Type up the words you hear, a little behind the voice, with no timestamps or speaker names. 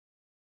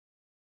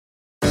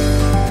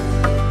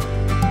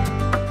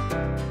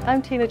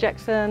I'm Tina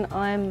Jackson.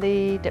 I'm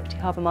the Deputy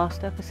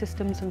Harbourmaster for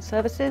Systems and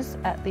Services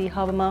at the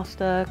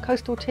Harbourmaster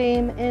Coastal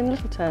Team in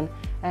Lyttelton,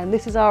 and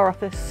this is our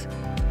office.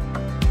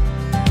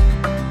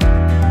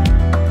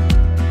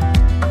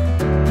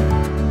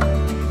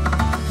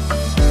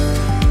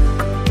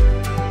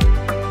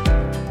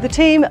 The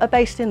team are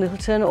based in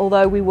Lyttelton,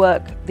 although we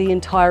work the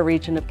entire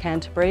region of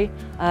Canterbury,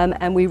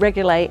 and we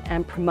regulate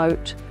and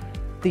promote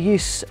the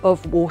use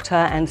of water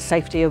and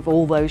safety of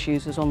all those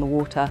users on the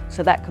water.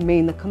 So that can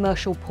mean the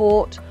commercial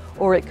port,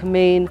 or it can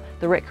mean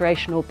the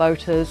recreational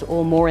boaters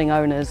or mooring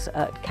owners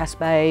at Cass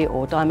Bay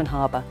or Diamond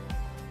Harbour.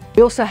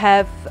 We also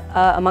have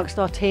amongst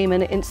our team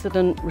an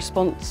incident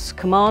response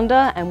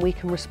commander, and we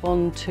can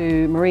respond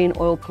to marine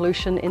oil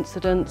pollution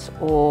incidents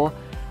or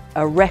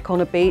a wreck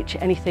on a beach,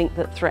 anything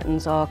that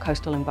threatens our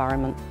coastal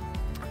environment.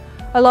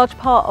 A large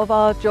part of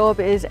our job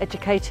is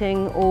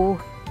educating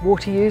all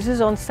water users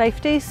on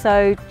safety,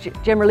 so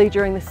generally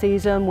during the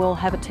season we'll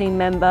have a team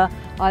member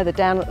either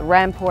down at the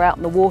ramp or out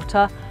in the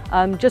water,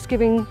 just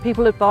giving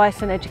people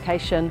advice and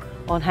education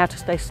on how to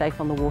stay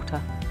safe on the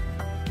water.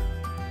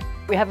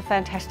 We have a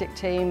fantastic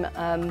team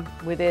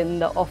within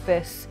the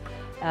office.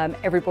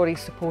 Everybody's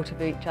supportive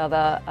of each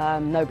other,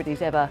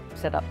 nobody's ever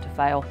set up to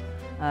fail.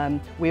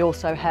 We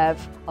also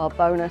have our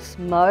bonus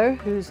Mo,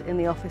 who's in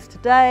the office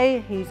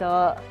today. He's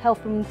our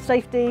health and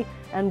safety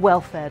and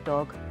welfare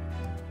dog.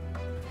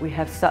 We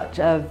have such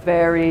a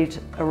varied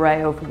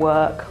array of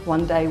work.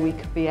 One day we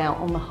could be out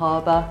on the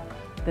harbour,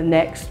 the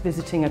next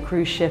visiting a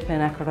cruise ship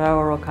in Akaroa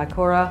or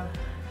Kaikoura.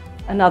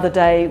 Another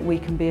day we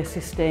can be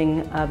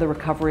assisting the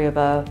recovery of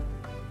a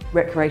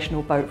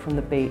recreational boat from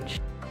the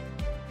beach.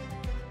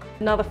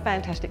 Another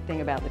fantastic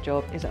thing about the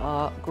job is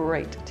our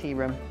great tea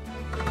room.